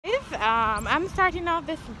I'm starting off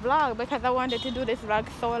this vlog because I wanted to do this vlog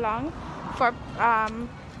so long for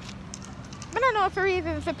I don't know, for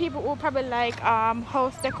reasons of people who probably like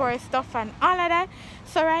house decor stuff and all of that.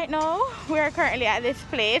 So right now we're currently at this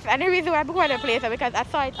place, and the reason why I bought the place is because I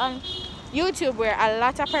saw it on YouTube where a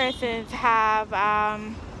lot of persons have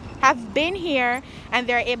been here and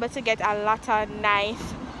they're able to get a lot of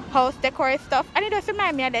nice house decor stuff, and it just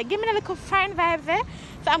reminds me of that. Give me a little fine vibe there.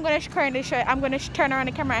 So I'm gonna currently show. I'm gonna turn around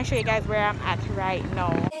the camera and show you guys where I'm at right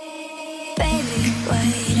now. Baby,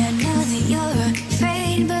 wait, I know that you're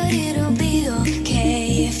afraid, but it'll be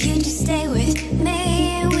okay if you just stay with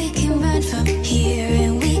me. We can run from here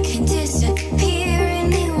and we can disappear,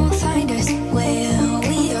 and they won't find us where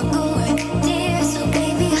we are going, dear. So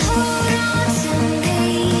baby, hold on to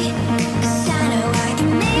me, 'cause I know I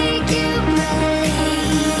can make you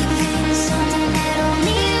believe in something that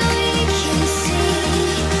only we can see.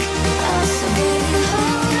 Oh, so baby,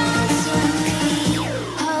 hold on to me,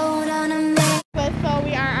 hold on to me. So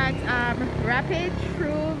we are at Rapid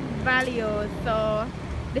True Value. So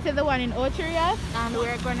this is the one in OCHO Rios, and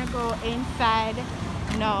we're gonna go inside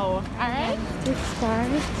now. Alright, to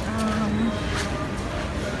start,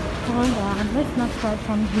 hold on, let's not start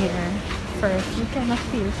from here first. We cannot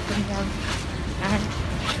feel things out. And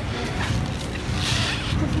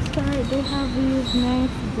to start, they have these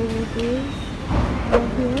nice babies right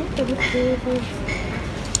here. So this baby is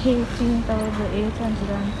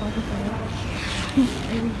 18,845. I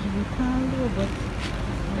really can't do, but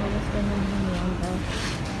I'm just gonna be on that.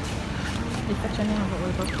 It's actually have a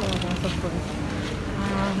little clothes and so forth.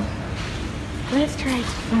 Let's try to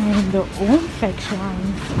find the own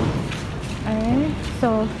sections. Alright,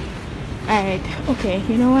 so alright, okay,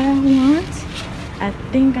 you know what I want? I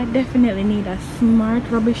think I definitely need a smart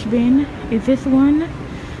rubbish bin. Is this one?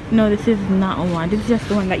 No, this is not one. This is just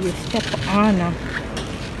the one that you step on.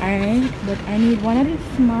 Alright, but I need one that is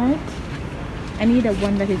smart. I need a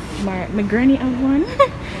one that is smart. My granny have one.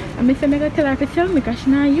 I'm gonna tell her to sell me because she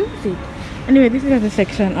not use it. Anyway, this is the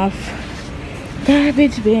section of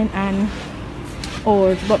garbage bin and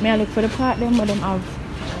old. But may I look for the part them where them have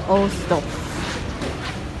old stuff.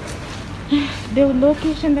 The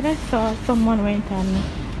location that I saw, someone went on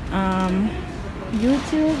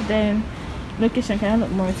YouTube. Then location kind of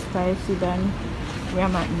look more spicy than where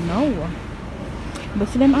I'm at now. But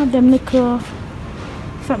see them have them little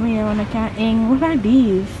something here when I can't hang. What are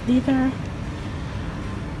these? These are,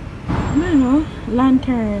 I don't know,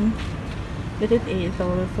 lantern. This is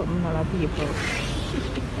 8,000 something other people.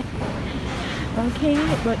 Okay,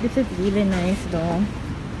 but this is really nice though.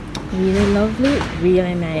 Really lovely,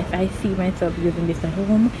 really nice. I see myself using this at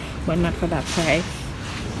home, but not for that price.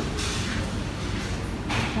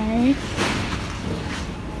 Alright.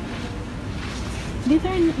 These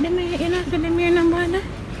are, you know, so them here number.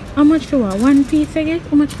 How much for what? One piece I get?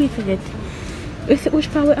 How much piece I get? Which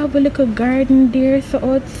part we have a little garden there, so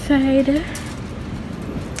outside.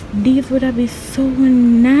 These would have been so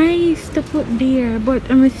nice to put there, but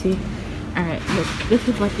let me see. Alright, look, this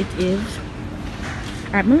is what it is.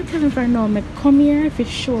 Alright, I'm gonna tell you for now, I come here if it's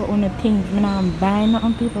sure on the things. I'm not buying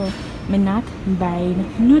nothing, people. I'm not buying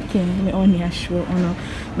nothing. I only show on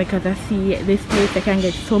because I see this place I can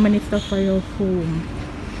get so many stuff for your home.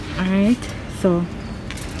 Alright, so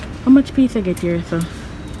how much piece I get here? So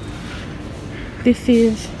this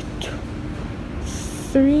is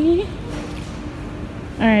 3.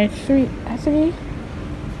 Alright, 3.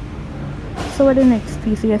 So what the next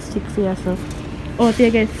piece you stick for yourself? Oh, so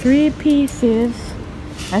you get 3 pieces.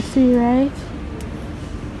 I see, right?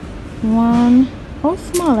 1. How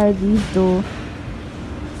small are these though?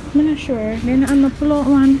 I'm not sure. Then I'm gonna pull out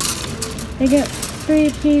one. I get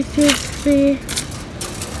 3 pieces. 3.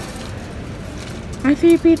 And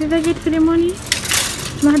 3 pieces I get for the money.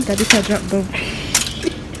 Not that it's a drop though.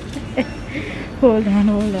 hold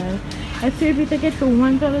on. And 3 pieces I get for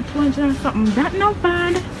 1,200 or something. That not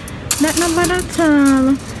bad. That not bad at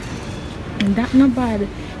all. That not bad.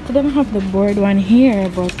 So they don't have the board one here,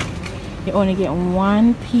 but you only get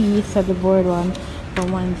 1 piece of the board one for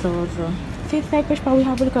 1,000. See, it's like which part we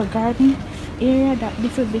have a little garden area that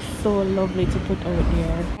this would be so lovely to put out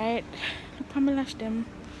there. Right, Pamela them.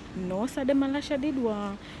 No, so the Malasha did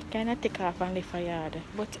one kind of take off and leave a yard.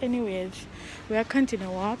 But anyways, we are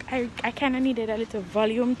continuing walk. I kind of needed a little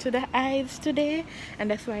volume to the eyes today,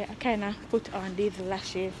 and that's why I kind of put on these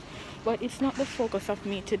lashes. But it's not the focus of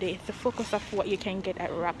me today. It's the focus of what you can get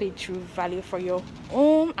at Rapid True Value for your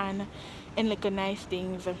home and like nice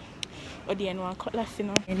things. Or the one cutlass, you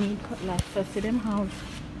know. You need cutlass. So see them have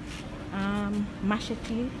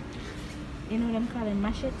machete. You know them call them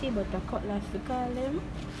machete, but the cutlass we call them.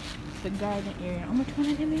 the garden area. How much one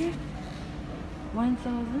of them here?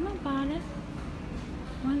 1,000, not bad.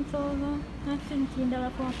 1,000 and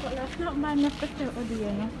 $17 for a cutlass. Not bad enough to sell out there, you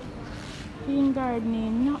know. Clean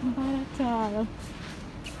gardening, not bad at all.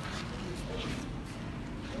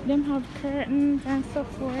 Them have curtains and so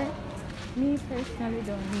forth. Me personally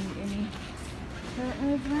don't need any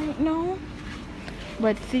curtains right now.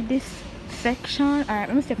 But see this section? Alright,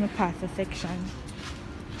 let me see if I pass the section.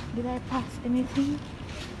 Did I pass anything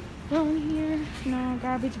down here? No,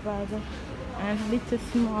 garbage bags and little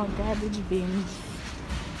small garbage bins.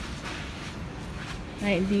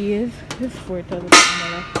 Like these. This is $4,000.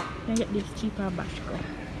 I get this cheaper Bashko.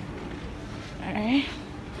 Alright.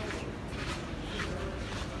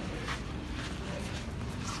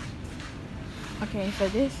 Okay, so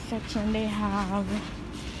this section they have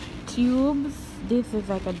tubes. This is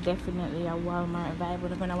like a definitely a Walmart vibe.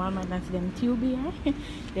 When I go to Walmart and see them tube here,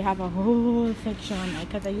 they have a whole section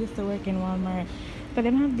because I used to work in Walmart. So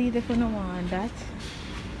them have these if you don't want that.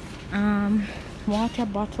 Water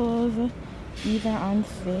bottles. These are on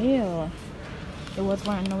sale. There was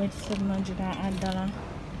one now it's $700.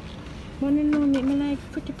 But you know me like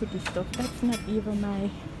pretty stuff. That's not even my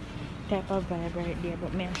type of vibe right there.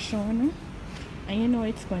 But me I show you. And you know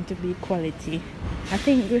it's going to be quality. I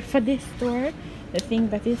think for this store, the thing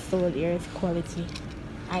that is sold here is quality.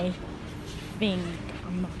 I think,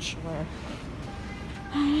 I'm not sure.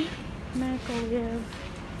 Microwave,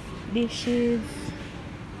 dishes.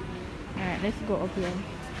 Alright, let's go up here.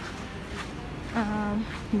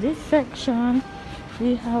 This section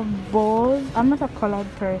we have bowls. I'm not a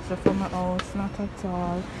colored person for my house, not at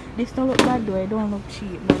all. This don't look bad though, it don't look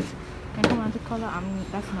cheap, but when I want to color,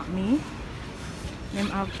 that's not me. Them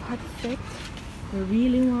have pot set. We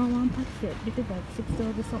really want one pot set. This is like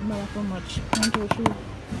 $6 something for much. 1, 2, 3,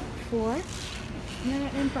 4. And I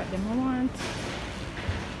let them pot them. I want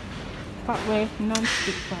pot with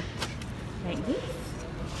non-stick pot like this.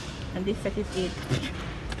 And this set is 8.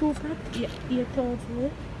 2 pot, 8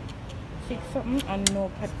 totally. 6 something and no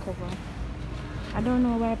pot cover. I don't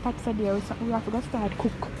know why pots are there. We have to start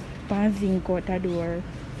cook pan zinc out the door.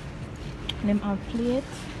 Them have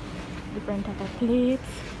plates. Different type of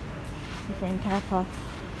plates, different type of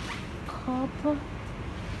cup.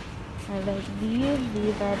 I like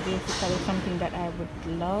these are basically something that I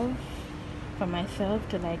would love for myself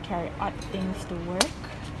to like carry hot things to work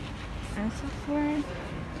and so forth.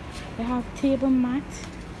 They have table mat.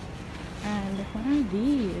 And what are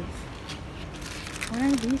these? What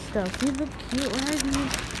are these stuff? These look cute. What are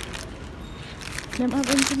these? Them have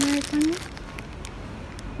American.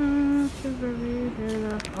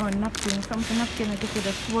 Oh, napkin. Something napkin. I just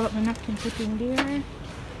just swallow up my napkin, put in there.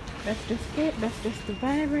 That's just it. That's just the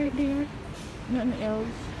vibe right there. Nothing else.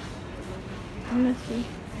 Let's see.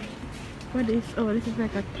 What is? Oh, this is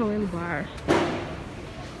like a towel bar.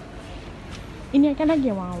 In here, can I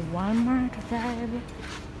get one Walmart vibe?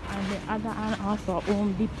 And the other one also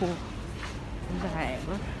Home Depot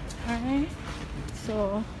vibe. Alright.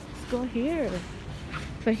 So let's go here.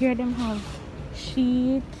 So here them have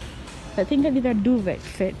sheets. I think these are duvet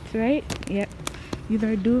sets, right? Yep. These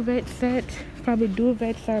are duvet sets. Probably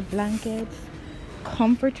duvets or blankets.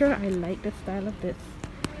 Comforter. I like the style of this.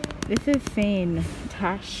 This is saying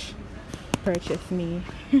Tash purchased me.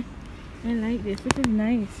 I like this. This is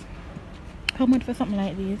nice. How much for something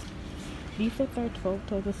like these? These sets are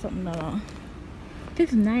 $12 something dollar. This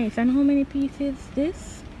is nice. And how many pieces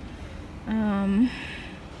this? 1,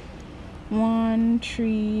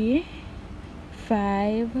 3,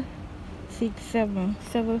 5, 6, 7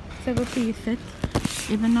 pieces.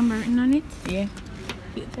 Is the number written on it? Yeah.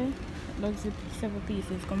 Looks like 7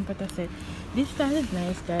 pieces comforter set. This style is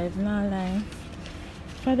nice, guys, not lying.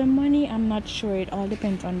 For the money, I'm not sure. It all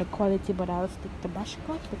depends on the quality, but I'll stick to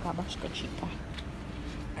Bashko because Bashko cheaper.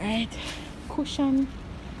 Alright, cushion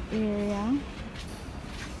area.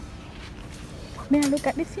 May I look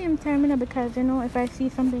at the same time, you know, because you know, if I see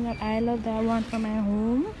something that I love that I want for my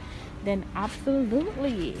home, then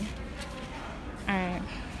absolutely. Alright.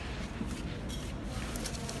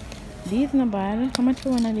 These not bad. How much for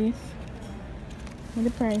one of these? What's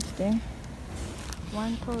the price there?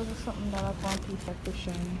 $1,000 something for one piece of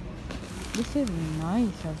cushion. This is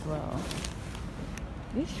nice as well.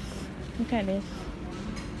 This, look at this.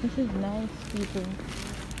 This is nice, people.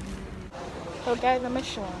 So guys, I'm gonna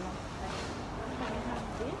show you.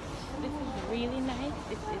 This is really nice.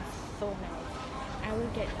 This is so nice. I will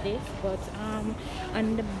get this, but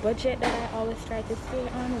on the budget that I always try to stay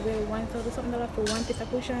on, will $1,000 something for one piece of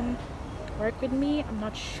cushion work with me? I'm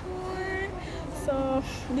not sure. So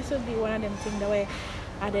this would be one of them things that way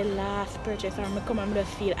at the last purchase, or I come and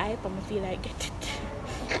just feel hype and I feel like get it.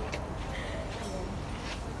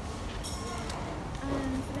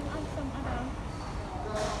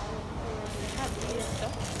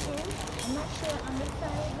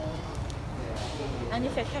 And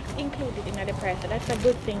you said tax included in the price, so that's a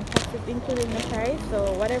good thing. Tax is included in the price,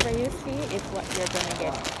 so whatever you see is what you're gonna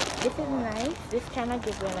get. This is nice. This kind of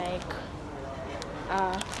gives you like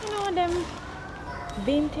you know, them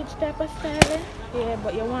vintage type of style. Yeah,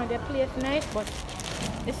 but you want the place nice, but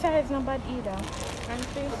the size not bad either. And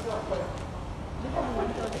see, this is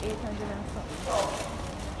 1,800 and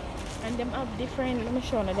something. And them have different, let me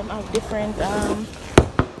show you, them have different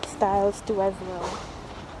styles too as well.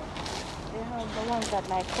 They have the ones that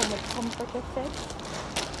like come with comforter sets.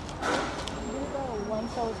 These are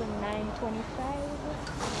 1,925.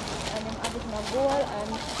 And then additional gold and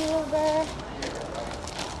silver.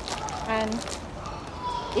 And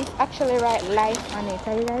it's actually right light on it.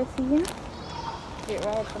 Are you guys seeing? It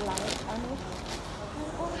writes light on it.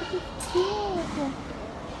 Oh, this is cute.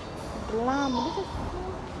 Glam. This is so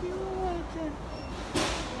cute.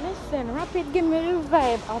 Listen, Rapid give me the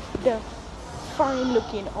vibe of the foreign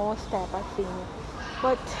looking house type of thing.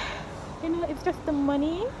 But you know, it's just the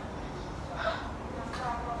money.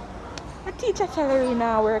 I teach a salary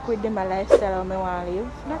now, work with them a lifestyle I want to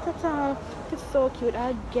live. Not at all. It's so cute.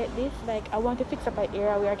 I get this. Like I want to fix up an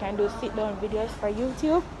area where I can do sit down videos for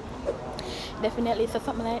YouTube. Definitely. So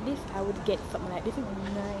something like this, I would get something like this. Is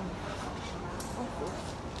nice. What's this?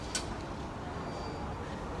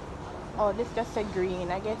 Oh, this just a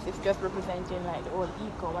green. I guess it's just representing like the old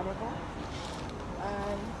eco whatever.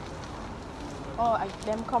 And oh,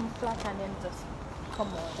 them come flat and then just come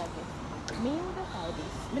out, I guess. Me would have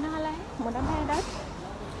this. Me not lie, would I buy that?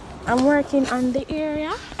 I'm working on the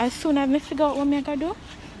area. As soon as I figure out what I can do,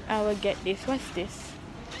 I will get this. What's this?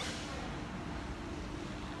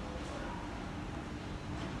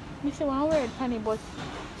 Me say one word funny, but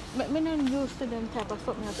me not used to them type of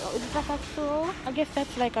something. Is it like a throw? I guess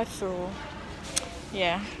that's like a throw.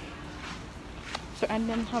 Yeah. So and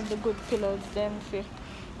then have the good pillows them for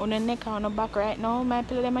on the neck and on the back right now. My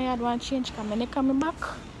pillow them I had one change because my neck on my back.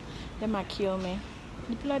 They might kill me.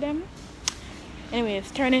 The pillow them.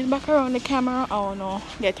 Anyways, turn it back around the camera. Oh no.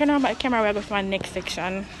 Yeah, turn around the camera. We'll go to my next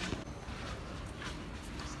section.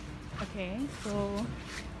 Okay, so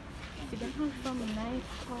they have some nice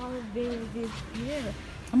tall vases here.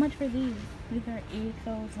 How much for these? These are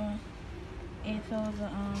 8,000.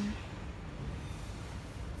 8,000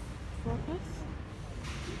 focus.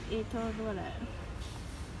 8,000 what that?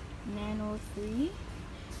 903.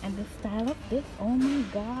 And the style of this, oh my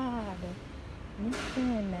god.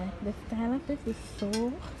 Listen, the style of this is so,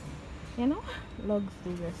 you know,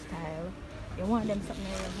 luxurious style. You want them something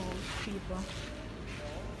in your home, people.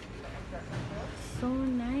 So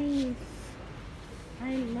nice.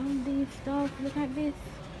 I love these stuff. Look at this.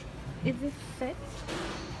 Is this set?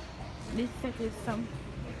 This set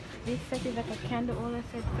is like a candle holder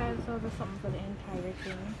set, 5,000 or something for the entire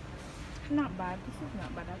thing. Not bad. This is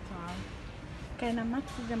not bad at all. Kind of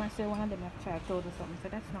matches them. I say one of them have 5,000 or something, so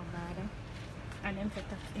that's not bad. And then set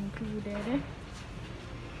that's included.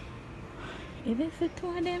 Is this the two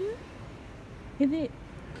of them? Is it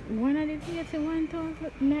one of these here? Say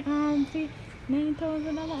 1,000,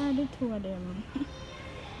 9,000 or the two of them?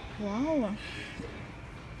 Wow.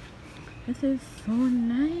 This is so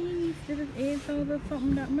nice. This is 8,000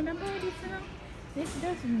 something. That man about this, you know. This is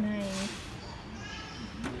just nice.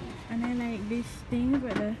 And I like this thing,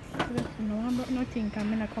 but no one brought nothing. I'm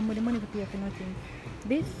gonna come with the money to pay for nothing.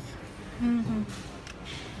 This, I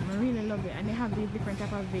really love it. And they have these different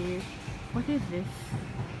type of vase. What is this?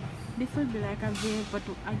 This would be like a vase, but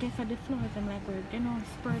I guess at the floors I'm like, you know,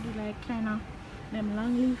 spread like kind of them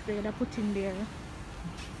long leaves they put in there.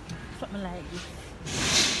 Something like this.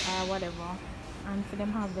 Or whatever. And for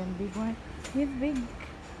them have them big one. This big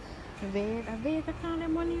vase. A vase I found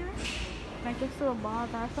them one here. Like a throw balls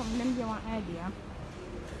or something, them give you an idea.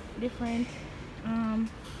 Different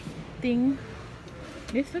thing.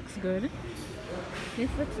 This looks good. This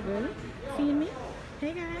looks good. See me?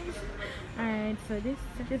 Hey guys. Alright, so this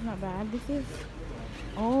is not bad. This is,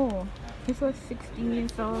 oh, this was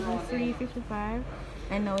 $16,355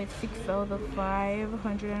 and now it's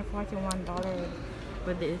 $6,541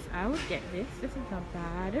 for this. I would get this. This is not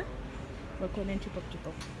bad. We're going to chip up.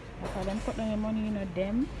 I saw them put down your money, you know,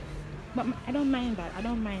 them. But I don't mind that. I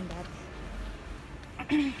don't mind that.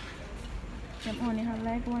 Them only have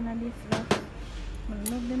like one of these left. I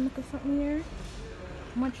love them look at something here.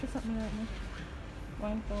 How much for something like that?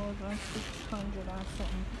 1,600 or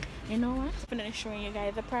something. You know what? I'm definitely showing you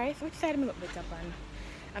guys the price. Which side am I look better on?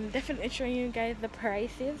 I'm definitely showing you guys the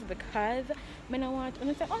prices because when I want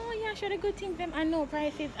to say, oh yeah, show the good things them. I know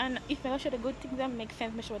prices, and if I show the good things them, makes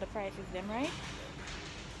sense. Me show the prices them, right?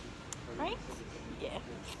 Right? Yeah.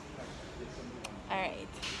 Alright.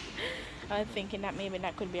 I was thinking that maybe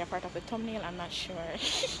that could be a part of the thumbnail. I'm not sure.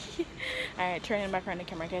 Alright, turning back around the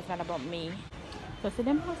camera because it's not about me. So see,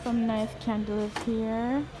 them have some nice candles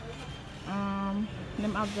here.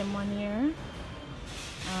 Them have them one here.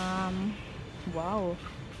 Wow,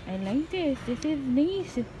 I like this. This is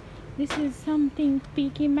nice. This is something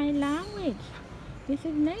speaking my language. This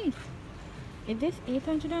is nice. Is this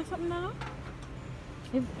 800 or something now?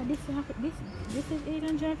 This is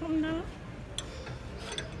 800 or something now?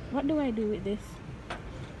 What do I do with this?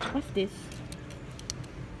 What's this?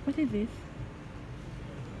 What is this?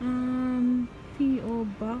 P.O.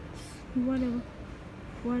 box,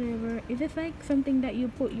 whatever. Is this like something that you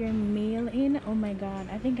put your mail in? Oh my god,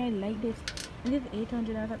 I think I like this. And this is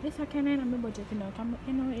 800. I thought this I can on my budget, you know.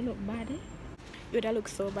 You know, it look bad. It would look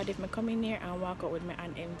so bad if I come in here and walk out with my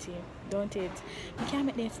hand empty, don't it? I can't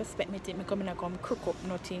make them suspect me think I come in and come crook up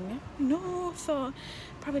nothing. No, so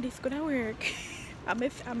probably this could work.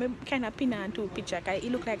 I'm kind of pin on two picture because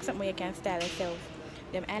it look like something you can style yourself.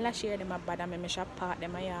 Them eyelash here, them are bad, and I shop part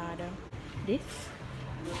them my yard. This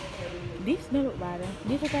don't look bad.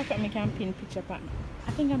 This look like something I can pin picture part.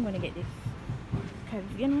 I think I'm gonna get this. Cause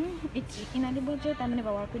you know, it's in the budget. I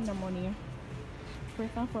never work with no money.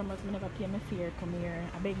 First and foremost, I never pay my fare come here.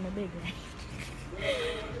 I beg,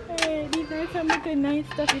 right? These are some little nice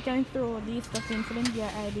stuff you can throw these stuff in. So let me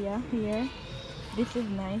get an idea here. This is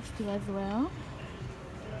nice too as well.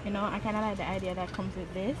 You know, I kind of like the idea that comes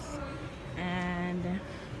with this. And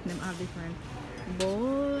them have different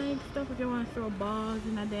bowl like stuff if you want to throw balls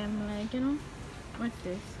in them, like, you know. What's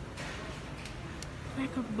this?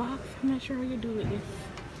 Like a box. I'm not sure how you do with this.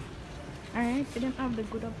 Alright, so them have the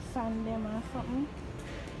good up sand them or something.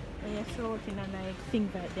 Where you throw it in and like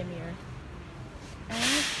things like them here.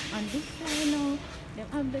 Alright, on this side now, them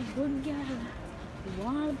have the good girl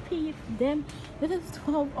wall piece. Them, this is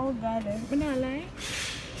 12. Oh god, but not like.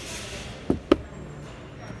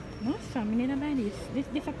 No, Sam, I need to buy this.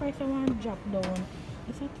 This a price I want to drop down.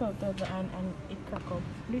 It's a 12,000 and it crack up.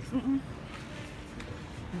 This,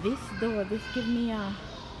 this though, this give me a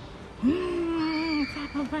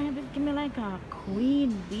type of vibe. This give me like a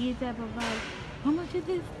queen bee type of vibe. How much is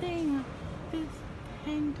this thing? This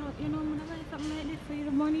hang top, you know, I'm gonna buy something like this for you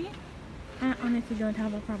the money. I honestly don't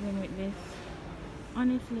have a problem with this.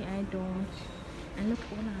 Honestly, I don't. And look,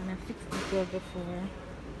 hold on, I've fixed this before.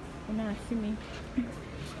 You know, see me.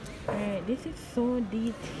 Alright, this is so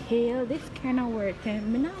detailed. This kind of work.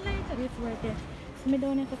 And I not like this work. So I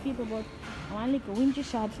don't have to people, but I want like windy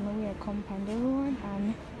shots and we come on the road,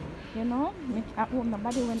 and you know, I hope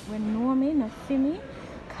nobody when know me, not see me,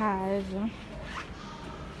 cause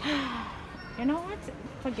you know what?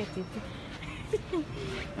 Forget it.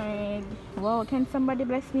 Alright, well, can somebody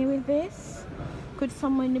bless me with this? Could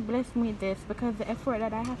someone bless me with this? Because the effort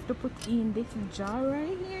that I have to put in this jar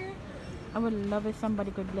right here, I would love if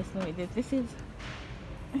somebody could bless me with this. This is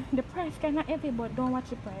the price kind of heavy, but don't watch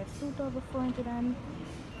the price.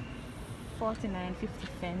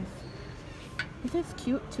 2,449.50. This is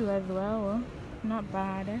cute too as well. Not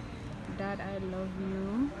bad. Dad, I love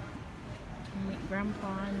you.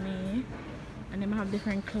 Grandpa and me. And then have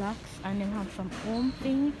different clocks, and then have some home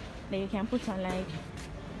thing that you can put on, like,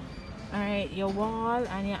 alright, your wall,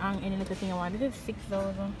 and you hang any little thing you want. This is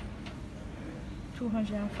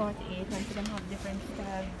 6,248, and so them have different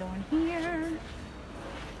styles down here.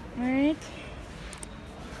 Alright.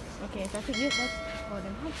 Okay, so I think this, oh,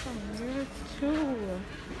 them have some mirrors too.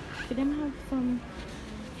 So them have some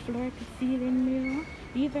floor to ceiling mirror.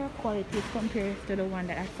 These are qualities compared to the one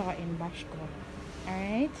that I saw in Bashko.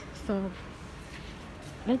 Alright, so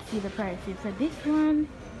let's see the prices. So this one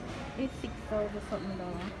is 6,000 something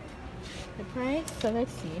dollars. The price, so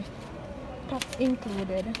let's see. Tax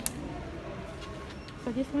included.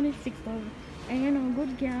 So this one is 6,000. And you know,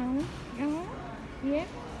 good gown. You know? Yeah?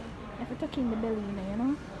 If you're tucking the belly, you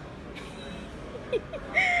know?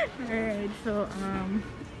 Alright, so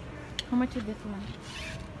how much is this one?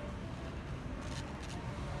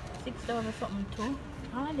 6,000 something too.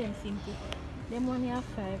 All of them seem to. Them one have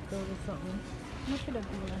 5,000 something. How much should the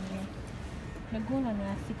gold on here? The gold on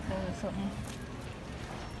here is 6,000 something.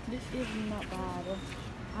 This is not bad.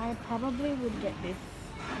 I probably would get this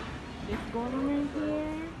gold one right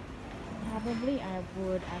here. Probably I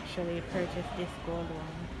would actually purchase this gold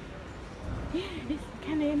one. Yeah, this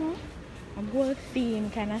kind of, you know, a gold theme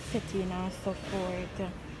kind of setting or so forth.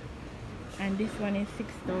 And this one is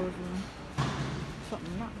 6,000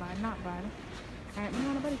 something. Not bad, not bad. Alright,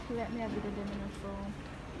 nobody to let me a bit of them in, so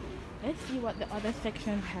let's see what the other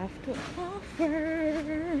sections have to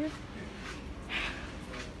offer.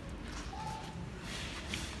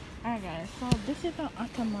 Alright guys, so this is an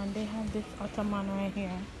ottoman. They have this ottoman right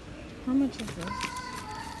here. How much is this?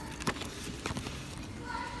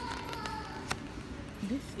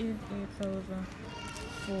 This is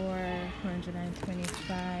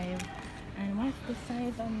 8,425. And what's the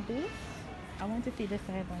size on this? I want to see the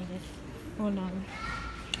size on this. Hold on.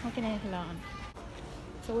 How can I hold on?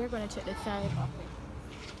 So we're going to check the size of it.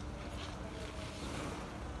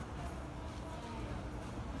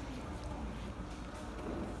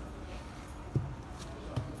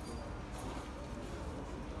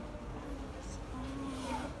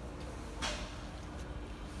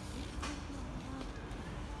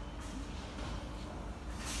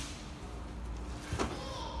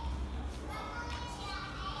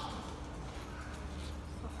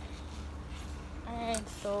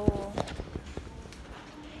 So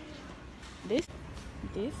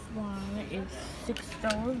this one is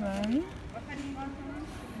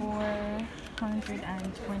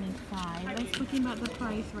 6,425. Let's look about the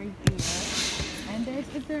price right there. And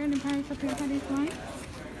is there any price up here for this one?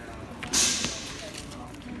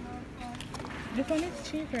 This one is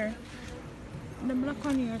cheaper. The black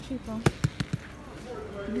one here is cheaper.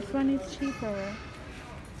 This one is cheaper.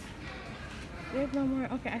 There's no more.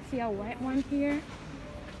 Okay, I see a white one here.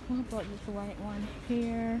 What about this white one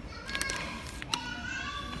here?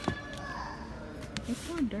 It's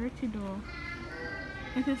so dirty though.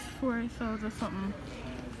 It is 4,000 something.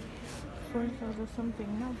 4,000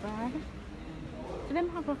 something, not bad. So them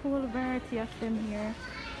have a whole variety of them here,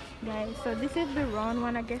 guys. So this is the round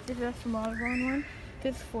one. I guess this is a small round one.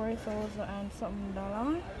 This is 4,000 and something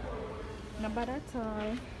dollar. Not bad at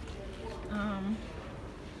all.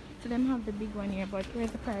 So them have the big one here, but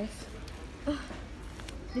where's the price? Ugh.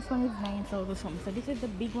 This one is 9,000 something. So this is the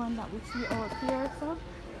big one that we see out here. So,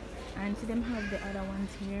 and so them have the other ones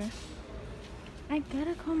here. I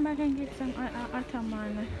gotta come back and get some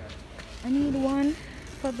ottoman. I need one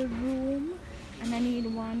for the room, and I need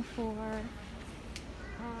one for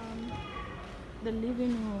the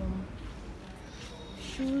living room.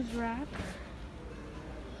 Shoes rack.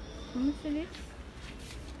 Let me see this.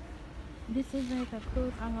 This is like a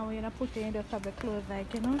clothes hanger where you put in just have the clothes,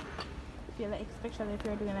 like, you know, like, especially if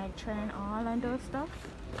you're doing like trying on and those stuff.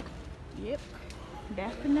 Yep,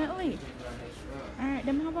 definitely. Alright,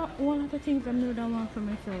 them have a whole lot of things I don't want for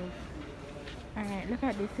myself. Alright, look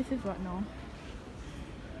at this. This is what now.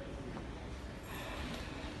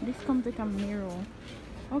 This comes with a mirror.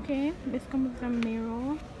 Okay, this comes with a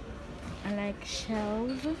mirror and like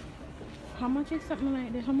shelves. How much is something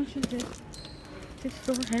like this? How much is this? It's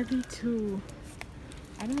so heavy too.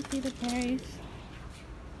 I don't see the price.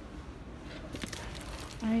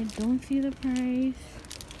 I don't see the price.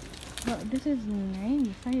 But this is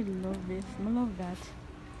nice. I love this. I love that.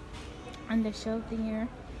 And the shelving here.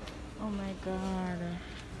 Oh my god.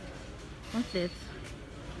 What's this?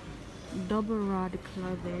 Double rod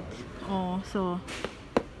closet. Oh, so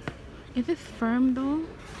is this firm though?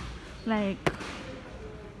 Like,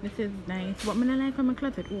 this is nice. But I like how my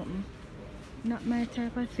closet open. Not my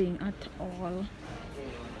type of thing at all.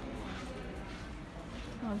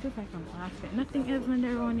 Oh, just like a basket. Nothing else when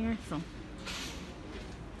they're around here, so.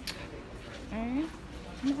 Alright,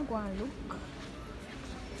 I'm gonna go and look.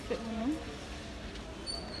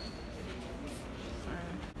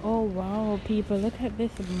 Oh wow, people, look at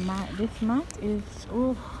this mat. This mat is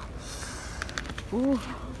oh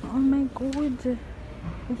my god. This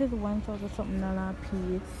is $1,000 something a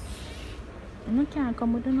piece. And I can't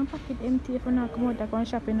come with no pocket empty if I not come out and go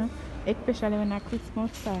shopping, especially when it's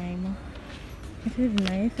Christmas time. This is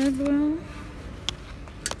nice as well.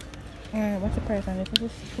 Alright, what's the price on this?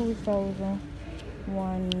 This is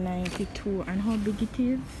 $2,192. And how big it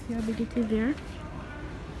is? See how big it is there?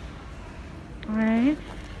 Alright.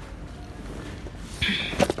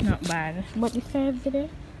 Not bad. But the size today?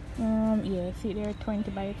 Yeah, see there,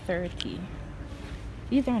 20 by 30.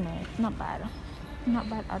 These are nice. Not bad. Not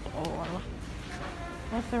bad at all.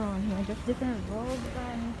 What's around here? Just different robes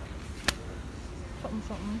and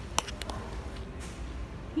something.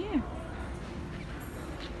 Yeah.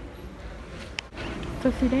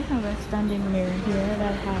 So see, they have a standing mirror here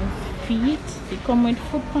that has feet. They come with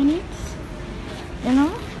foot on it. You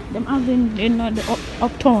know? Them having, you know, the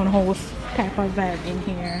uptown house type of vibe in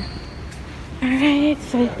here. Alright,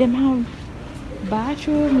 so them have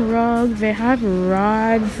bathroom rugs. They have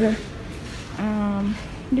rods.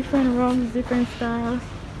 Different rugs, different styles.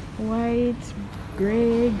 White,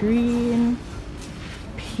 gray, green,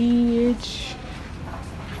 peach.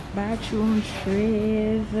 Bathroom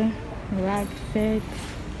trays, rag sets,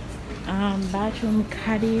 bathroom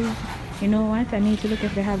caddies. You know what? I need to look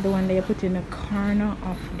if they have the one that you put in the corner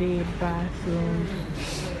of the bathroom.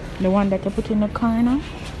 The one that you put in the corner.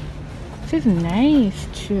 This is nice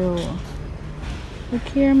too. Look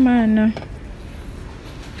here, man.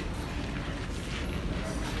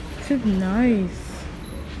 This is nice.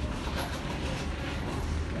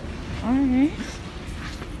 Alright.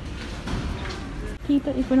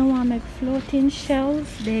 People, if you don't want to make floating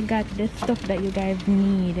shelves, they got the stuff that you guys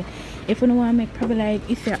need. If you don't want to make probably like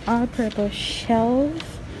it's your all-purpose shelves,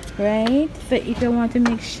 right? So if you want to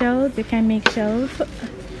make shelves, you can make shelves.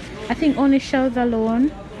 I think only shelves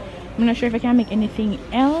alone. I'm not sure if I can make anything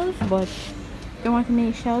else, but if you want to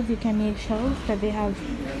make shelves, you can make shelves because they have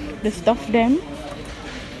the stuff them.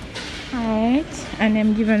 Alright, and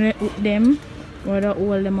I'm giving them or to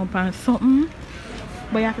hold them up on something.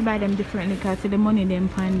 But you have to buy them differently because the money them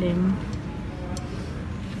pan them.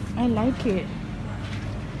 I like it.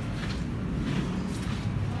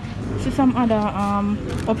 See some other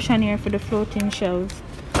option here for the floating shelves,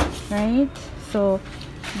 right? So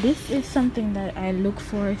this is something that I look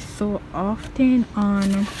for so often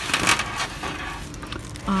on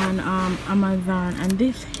Amazon, and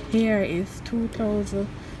this here is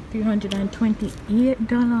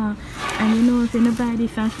 $2,328. And you know, if you buy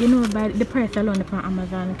this, you know, by the price alone upon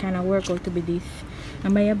Amazon kind of work out to be this.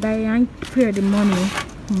 And by you buy and pay the money,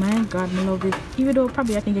 my God, I love it. Even though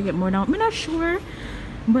probably I think I get more down, I'm not sure,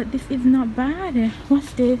 but this is not bad.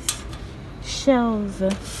 What's this? Shelves.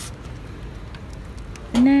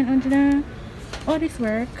 900. Oh, this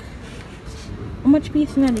work. How much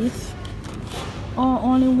piece is this? Oh,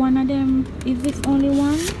 only one of them. Is this only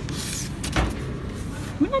one?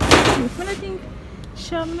 I think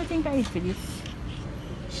shelf, I think I for this.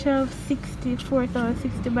 Shelf 64 or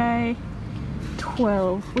 60 by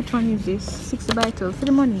 12. Which one is this? 60 by 12. For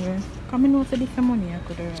the money here. Come in for this money I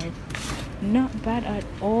could write. Not bad at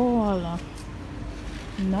all.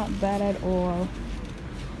 Not bad at all.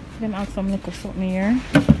 Then have some little something here.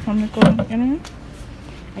 Some little, you know.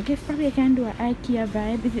 I guess probably I can do an IKEA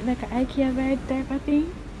vibe. Is it like an IKEA vibe type of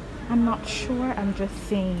thing? I'm not sure. I'm just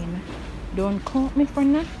saying. Don't quote me for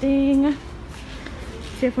nothing.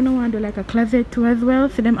 So if you don't want to do like a closet too as well,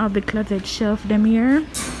 so them have the closet shelf them here.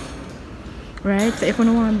 Right? So if you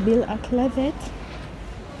don't want to build a closet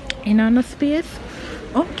in another space.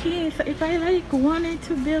 Okay, so if I like wanted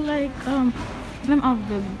to build like them have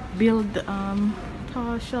the build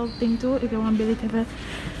tall shelf thing too, if you want to build it ever.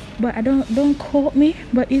 But I don't quote me,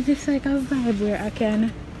 but is this like a vibe where I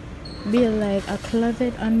can build like a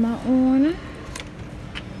closet on my own?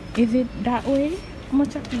 Is it that way? How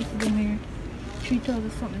much a piece of them here?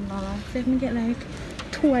 $3,000 something. So if me get like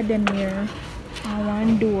 2 of them here on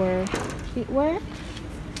one door, it work?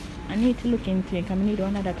 I need to look into it because I need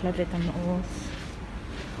another closet on my house.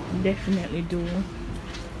 Definitely do.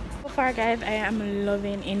 So far guys, I am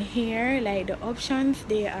loving in here. Like the options,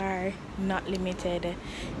 they are not limited.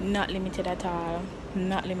 Not limited at all.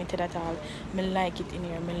 Not limited at all. I like it in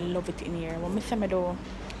here. I love it in here. What I say do,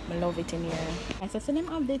 I love it in here. So them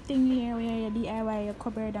have the thing here where you DIY your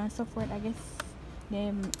cupboard and so forth. I guess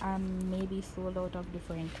them are maybe sold out of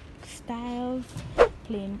different styles,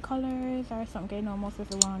 plain colors or something. You know, most of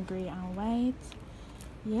the one gray and white.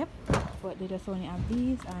 Yep, but they just only have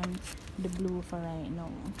these and the blue for right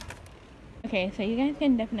now. Okay, so you guys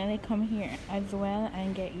can definitely come here as well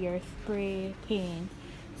and get your spray paint.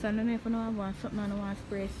 So I don't know if you know about something I want to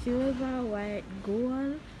spray silver, white,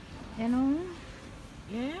 gold, you know.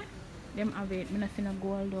 Yeah, them have it. I don't see no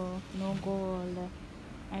gold though. No gold.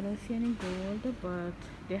 I don't see any gold, but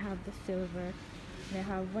they have the silver. They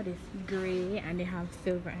have what is gray and they have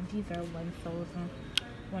silver, and these are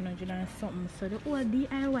 1,100 and something. So the whole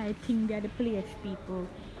DIY thing, they're the place people.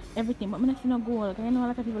 Everything, but I don't see no gold. Cause I know a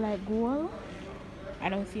lot of people like gold. I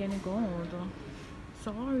don't see any gold.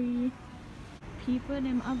 Sorry. People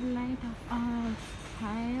them have light of all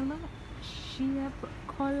style, shape,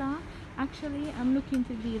 color. Actually, I'm looking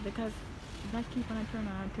to these because that keep on turn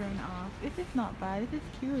on and turn off. This is not bad. This is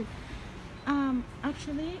cute.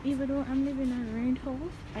 Actually, even though I'm living in a rent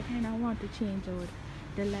house, I kind of want to change out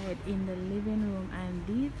the light in the living room, and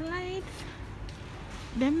these lights,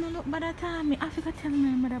 them no look bad at all. I have to tell my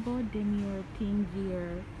mother about them your things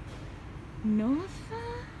here. No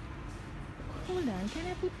sir. Hold on, can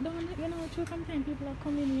I put down, you know, sometimes people are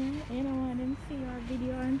coming here, you know, and then see our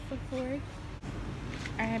video and so forth.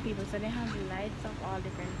 Alright people, so they have lights of all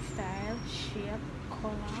different styles, shape,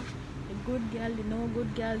 color, the good girl, the no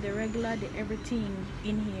good girl, the regular, the everything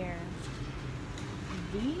in here.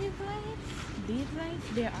 These lights,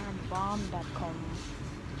 they are bomb.com.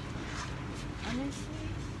 Honestly,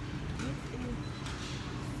 this is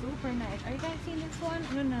super nice. Are you guys seeing this one?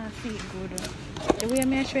 No, no, see it good. The way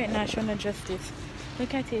I'm showing it now, showing the justice.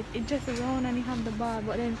 Look at it. It just round and you have the ball,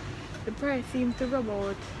 but then the price seems to rub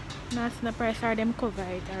out That's the price or them cover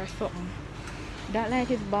it or something. That light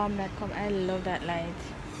is bomb. That come. I love that light.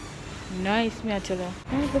 Nice, me actually.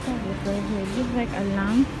 Let's look at this right here. It gives like a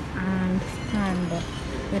lamp and stand.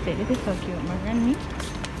 Look at this is so cute. My granny,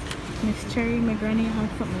 Miss Cherry, my granny has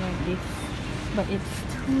something like this, but it's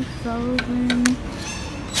 2,000.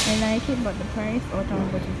 I like it, but the price out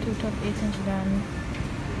of but it's 2,889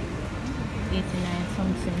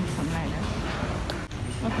 something like that.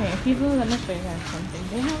 Okay, people, let me show you guys something.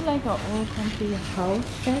 They have like an old country house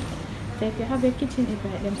set. So if you have your kitchen, it's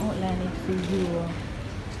like them outline it for you.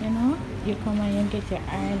 You know, you come and you get your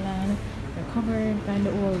island, your covered and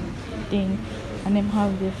the old thing, and them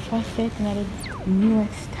have the faucet and the New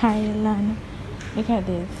York style. And look at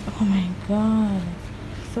this. Oh my god,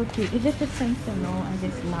 so cute. Is it the sensor? No, and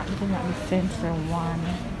it's not. This is not the sensor one.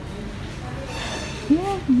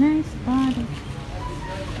 Yeah, nice body.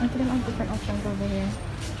 I think I have different options over here.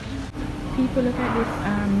 People, look at this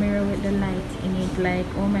mirror with the light in it. Like,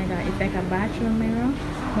 oh my god, it's like a bathroom mirror.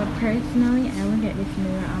 But personally, I would get this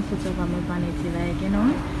mirror and put it over my vanity. Like, you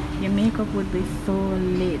know, your makeup would be so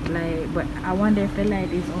lit. Like, but I wonder if the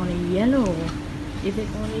light is only yellow. If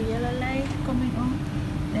it's only yellow light coming on,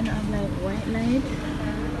 then I'm like white light.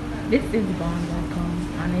 This is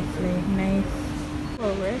bomb.com, honestly. Nice.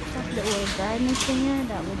 Well, we're stuck the old garden thing here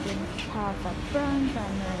that we did pass up front,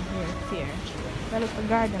 and right here. That looks a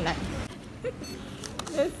garden light.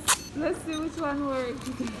 Let's see which one works.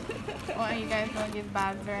 Oh, you guys don't give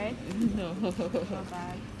bags, right? No. No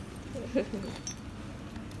bags.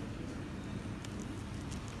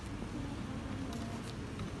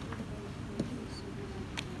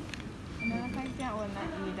 No, I can't own that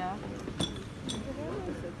either.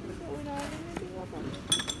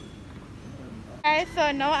 Alright,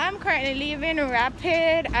 so now I'm currently leaving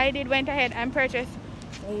Rapid. I went ahead and purchased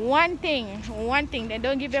one thing. They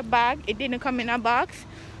don't give you a bag. It didn't come in a box,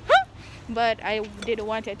 but I didn't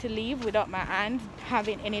want it to leave without my hands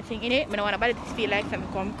having anything in it. I don't want nobody to feel like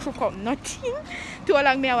something come crook up nothing. Too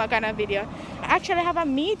long me I work on a video. I actually have a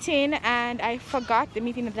meeting and I forgot the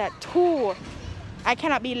meeting is at 2. I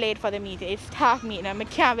cannot be late for the meeting. It's staff meeting and I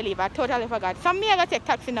can't believe I totally forgot. So me I gotta take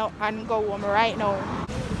taxi now and go home right now.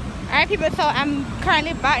 Alright people, so I'm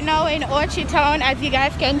currently back now in OCHO town, as you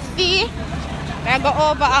guys can see. I go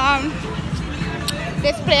over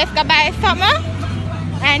this place to buy something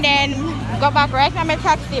and then go back right to my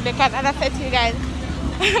taxi, because as I said to you guys,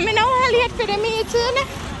 I'm now late for the meeting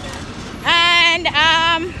and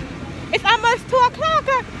it's almost 2 o'clock.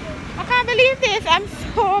 I can't believe this. I'm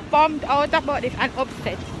so bummed out about this and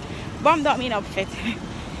upset. Bummed out mean upset.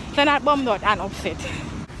 So not bummed out and upset.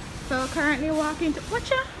 So currently walking to watch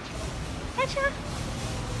her.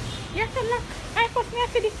 Yes, a lock. I first me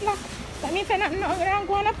see this lock. That means I'm not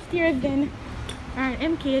going upstairs then. Alright,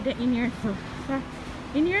 MK the in here so.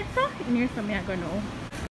 In here so me I go know.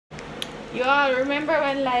 You all remember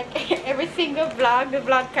when like every single vlog, the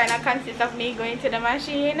vlog kinda consists of me going to the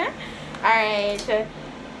machine. Alright.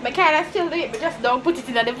 I kinda still do it, but just don't put it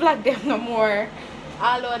in the vlog them no more.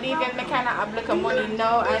 Although even I kinda have like a money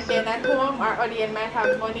now and then at home, our audience might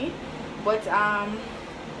have money. But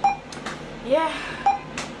yeah.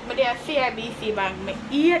 But they are CIBC bank. My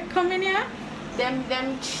ear coming here. Them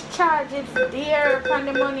charges there upon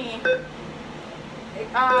the money.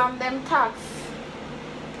 Them tax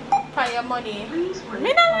for your money.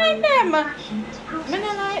 Me don't like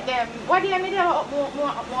them. What do you mean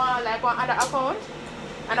more like one other account?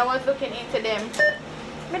 And I was looking into them.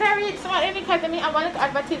 I read some of them because I want the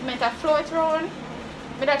advertisement to float around.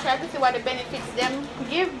 I try to see what the benefits them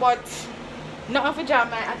give, but not of draw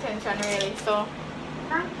my attention really. So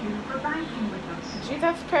thank you for banking with us.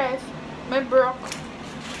 Jesus Christ, my broke.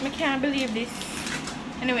 I can't believe this.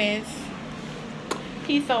 Anyways,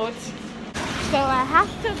 peace out. So I have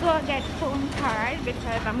to go get phone card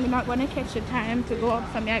because I'm not going to catch the time to go up.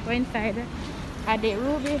 So I go inside at the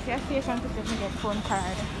Ruby station to get phone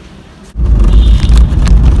card.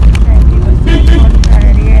 Phone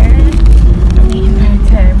card here. I mean,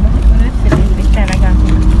 time. Let's see if this time I got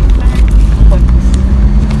but you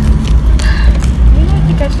know, I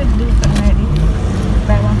think I should do something like this.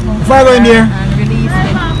 Buy one phone card in there and release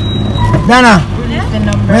it. Dana, Release the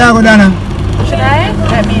number. where you go, Dana? Should I?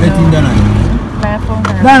 Let me Let him, know. Dana. Buy a phone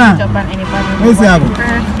card. Dana, Put it up on anybody who where's wants the it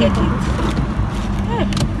first, get it.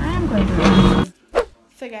 I am going to do it.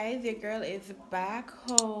 So guys, your girl is back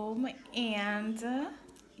home and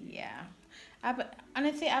yeah.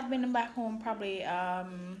 Honestly, I've been back home probably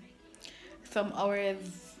some hours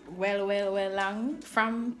well long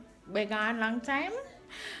from we're gone long time.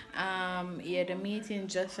 Yeah, the meeting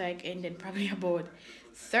just like ended probably about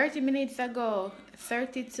 30 minutes ago,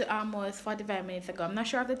 30 to almost 45 minutes ago. I'm not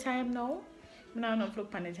sure of the time now. I'm not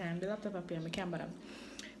look on the time. The laptop up here, I can't bother.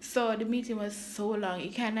 So the meeting was so long.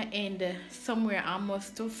 It kind of ended somewhere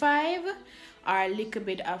almost to 5 or a little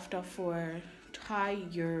bit after 4.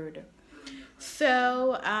 Tired.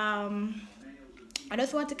 So I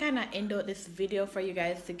just want to kind of end out this video for you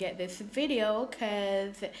guys to get this video,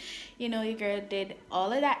 because you know your girl did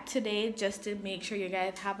all of that today just to make sure you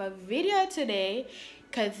guys have a video today,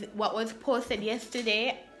 because what was posted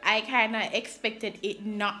yesterday, I kind of expected it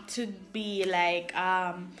not to be like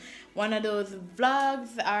one of those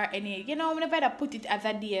vlogs or any, you know, whenever I put it as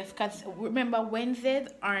a DF, because remember Wednesdays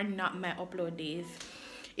are not my upload days.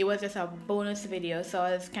 It was just a bonus video, so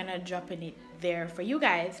I was kind of dropping it there for you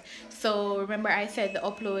guys. So remember I said the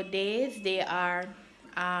upload days, they are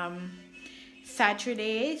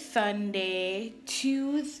Saturday, Sunday,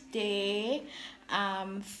 Tuesday,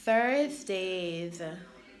 Thursdays,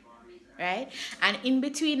 right? And in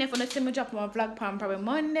between, if you want to see me drop my vlog probably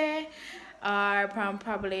Monday, or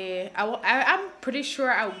probably I'm pretty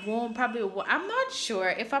sure I won't, I'm not sure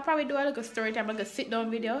if I probably do a little story time, like a sit down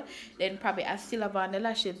video, then probably I still have on the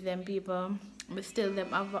lashes, them people, but still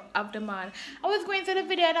them have them on. I was going through the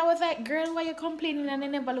video and I was like, girl, why you complaining and they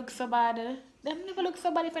never look so bad? Them never look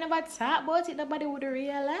so bad. If I never talk about it, nobody would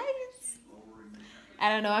realize. I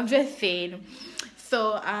don't know, I'm just saying.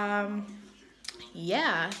 So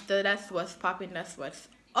yeah, so that's what's popping, that's what's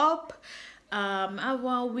up. I have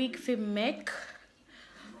 1 week for make.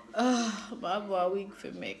 I have 1 week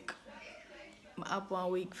for make. I have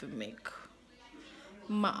 1 week for make.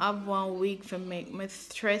 I have 1 week for make. My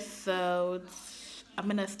stress out. I'm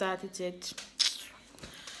gonna start it yet.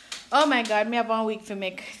 Oh my god, me have 1 week for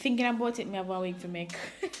make. Thinking about it, me have 1 week for make.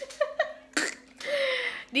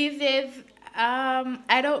 These days,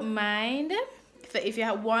 I don't mind. So if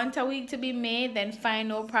you want a wig to be made, then fine,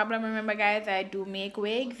 no problem. Remember guys, I do make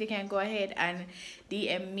wigs. You can go ahead and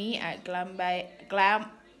DM me at glam_by_DOMI,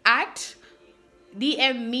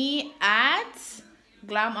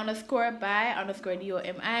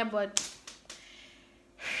 but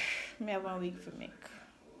me have 1 week for make.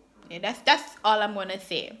 Yeah, that's all I'm gonna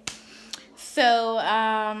say. So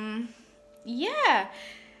yeah,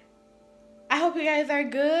 I hope you guys are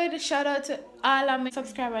good. Shout out to all of my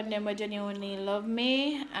subscribers them who genuinely love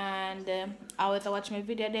me and always watch my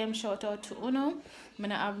video them. Shout out to Uno. I'm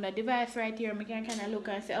gonna have my device right here. I can kind of look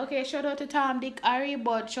and say, okay, shout out to Tom, Dick, Harry,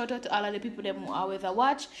 but shout out to all of the people them who always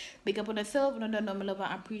watch. Big up on yourself. No, don't know me love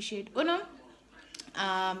and appreciate Uno.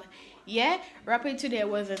 Yeah, rapping today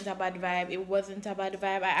wasn't a bad vibe. It wasn't a bad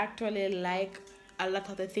vibe. I actually like a lot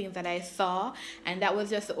of the things that I saw, and that was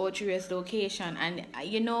just the OCHO RIOS location. And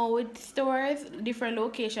you know, with stores, different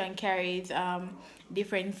location carries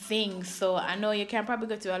different things. So I know you can probably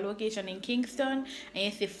go to a location in Kingston and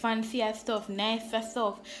you see fancier stuff, nicer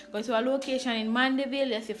stuff. Go to a location in Mandeville,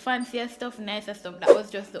 you see fancier stuff, nicer stuff. That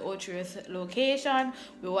was just the OCHO RIOS location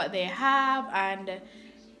with what they have. And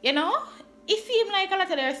you know, it seemed like a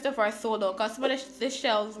lot of their stuff are sold out because some of the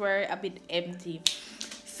shelves were a bit empty.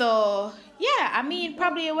 So yeah, I mean,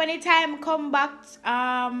 probably when the time come back,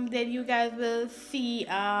 then you guys will see,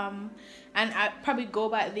 and I probably go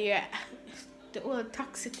back there. The whole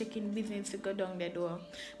taxi taking business to go down the door.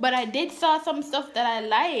 But I did saw some stuff that I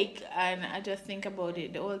like, and I just think about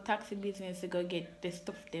it. The whole taxi business to go get the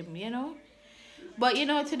stuff them, you know. But you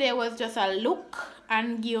know, today was just a look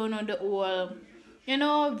and you know the whole, you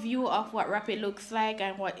know, view of what Rapid looks like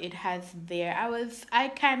and what it has there. I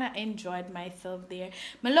kind of enjoyed myself there.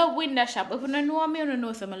 I love window shop. If you don't know me, you don't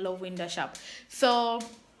know, so I love window shop. So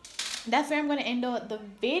that's where I'm going to end out the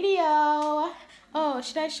video. Oh,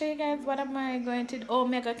 should I show you guys what am I going to do? Oh,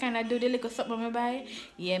 I'm going to kind of do the little something I buy.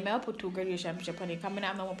 Yeah, I'm going to put 2 graduation pictures on it. I'm going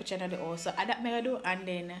to put you on the also. So that I'm going to do, and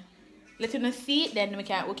then let you know see it, then we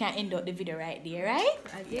can end out the video right there, right?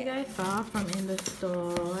 As you guys saw from in the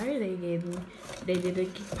store, they did a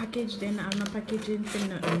package, then I'm not packaging for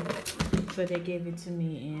nothing. So they gave it to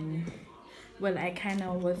me in, well, I kind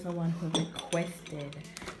of was the one who requested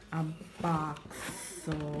a box.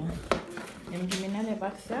 So let me give me another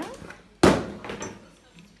box there.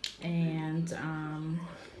 And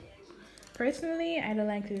personally, I don't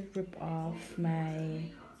like to rip off my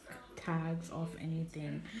tags off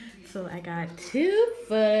anything. So I got 2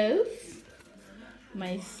 photos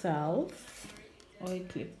myself. Oil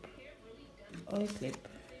clip.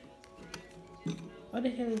 What the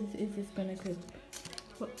hell is this gonna clip?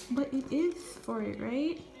 But it is for it,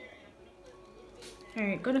 right?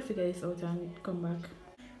 Alright, gonna figure this out and come back.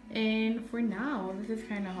 And for now, this is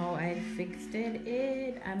kind of how I fixed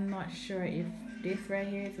it. I'm not sure if this right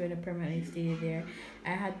here is going to permanently stay there.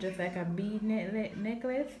 I had just like a bead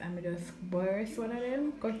necklace. I'm going to just burst one of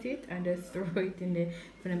them, cut it, and just throw it in there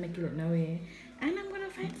to make it look no way. And I'm going to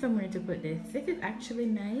find somewhere to put this. This is actually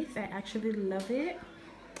nice. I actually love it.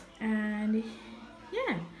 And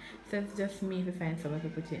yeah, so it's just me to find somewhere to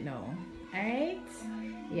put it now. Alright,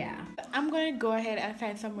 yeah, I'm gonna go ahead and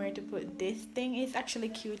find somewhere to put this thing. It's actually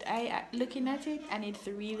cute. I looking at it and it's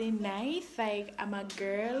really nice. Like, I'm a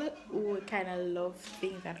girl who kind of loves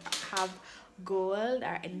things that have gold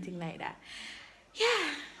or anything like that.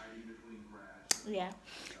 Yeah,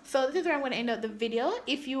 so this is where I'm gonna end up the video.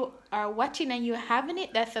 If you are watching and you haven't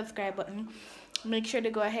hit that subscribe button, make sure to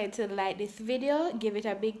go ahead to like this video, give it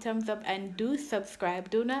a big thumbs up, and do subscribe.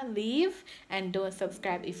 Do not leave and don't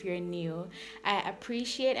subscribe if you're new. I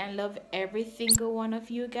appreciate and love every single one of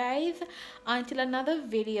you guys. Until another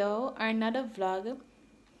video or another vlog,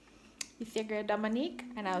 it's your girl Dominique,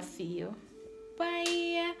 and I'll see you.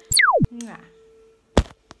 Bye. Mwah.